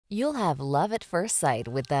You'll have love at first sight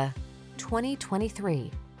with the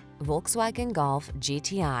 2023 Volkswagen Golf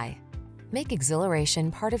GTI. Make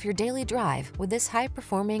exhilaration part of your daily drive with this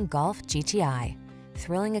high-performing Golf GTI.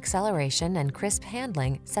 Thrilling acceleration and crisp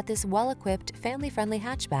handling set this well-equipped, family-friendly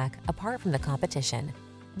hatchback apart from the competition.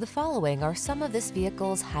 The following are some of this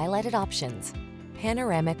vehicle's highlighted options: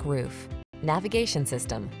 panoramic roof, navigation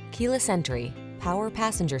system, keyless entry, power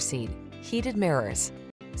passenger seat, heated mirrors,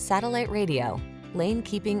 satellite radio, lane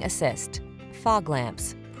keeping assist, fog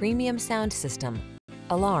lamps, premium sound system,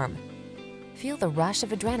 alarm. Feel the rush of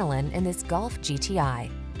adrenaline in this Golf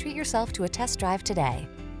GTI. Treat yourself to a test drive today.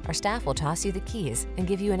 Our staff will toss you the keys and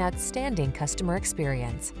give you an outstanding customer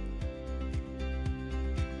experience.